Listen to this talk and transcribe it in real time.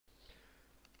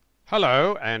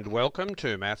Hello and welcome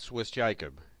to Maths with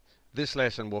Jacob. This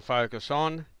lesson will focus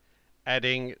on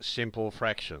adding simple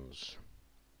fractions.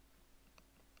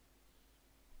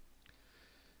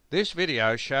 This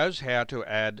video shows how to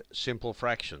add simple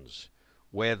fractions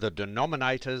where the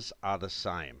denominators are the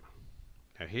same.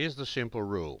 Now here's the simple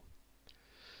rule.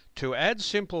 To add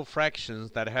simple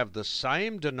fractions that have the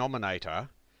same denominator,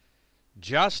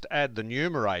 just add the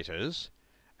numerators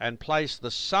and place the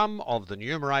sum of the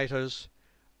numerators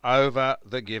over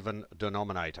the given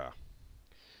denominator.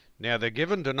 Now the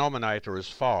given denominator is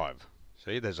 5.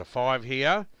 See, there's a 5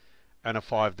 here and a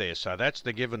 5 there. So that's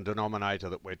the given denominator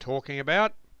that we're talking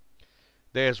about.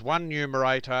 There's one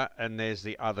numerator and there's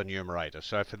the other numerator.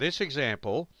 So for this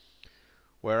example,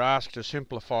 we're asked to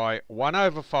simplify 1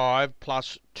 over 5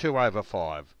 plus 2 over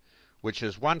 5, which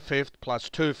is 1/5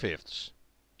 plus 2/5.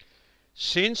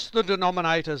 Since the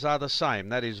denominators are the same,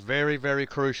 that is very, very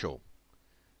crucial.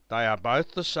 They are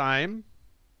both the same.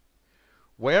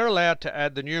 We're allowed to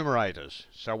add the numerators.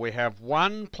 So we have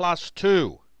 1 plus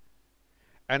 2,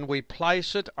 and we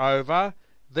place it over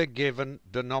the given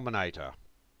denominator.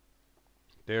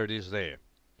 There it is there.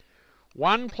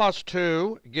 1 plus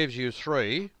 2 gives you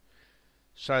 3,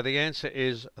 so the answer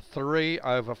is 3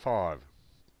 over 5.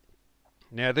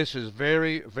 Now this is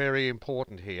very, very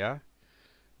important here.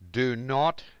 Do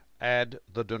not add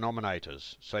the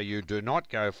denominators. So you do not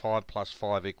go 5 plus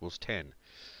 5 equals 10.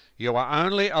 You are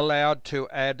only allowed to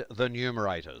add the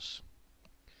numerators.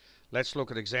 Let's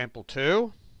look at example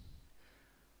 2.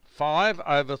 5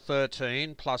 over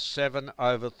 13 plus 7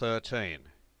 over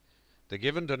 13. The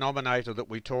given denominator that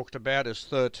we talked about is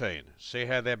 13. See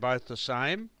how they're both the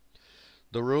same?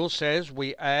 The rule says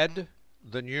we add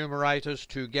the numerators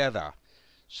together.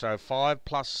 So 5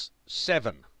 plus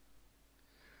 7.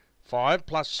 5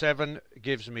 plus 7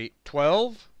 gives me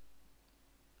 12,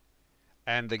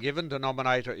 and the given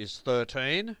denominator is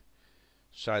 13,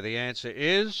 so the answer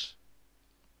is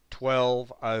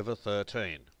 12 over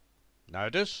 13.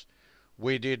 Notice,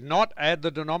 we did not add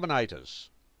the denominators.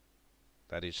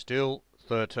 That is still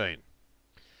 13.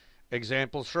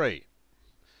 Example 3.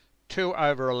 2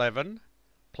 over 11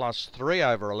 plus 3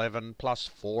 over 11 plus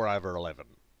 4 over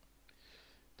 11.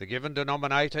 The given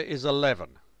denominator is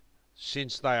 11.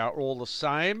 Since they are all the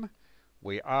same,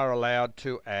 we are allowed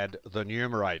to add the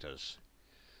numerators.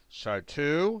 So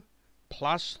 2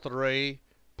 plus 3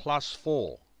 plus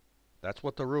 4. That's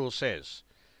what the rule says.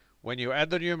 When you add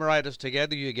the numerators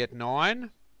together, you get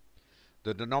 9.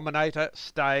 The denominator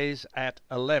stays at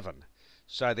 11.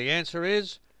 So the answer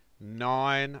is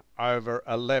 9 over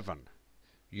 11.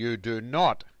 You do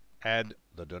not add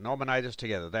the denominators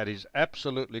together. That is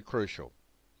absolutely crucial.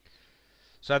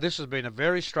 So this has been a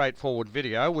very straightforward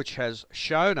video which has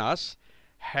shown us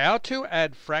how to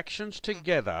add fractions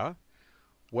together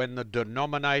when the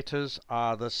denominators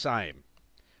are the same.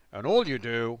 And all you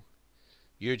do,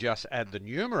 you just add the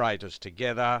numerators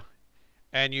together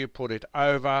and you put it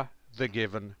over the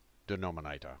given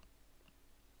denominator.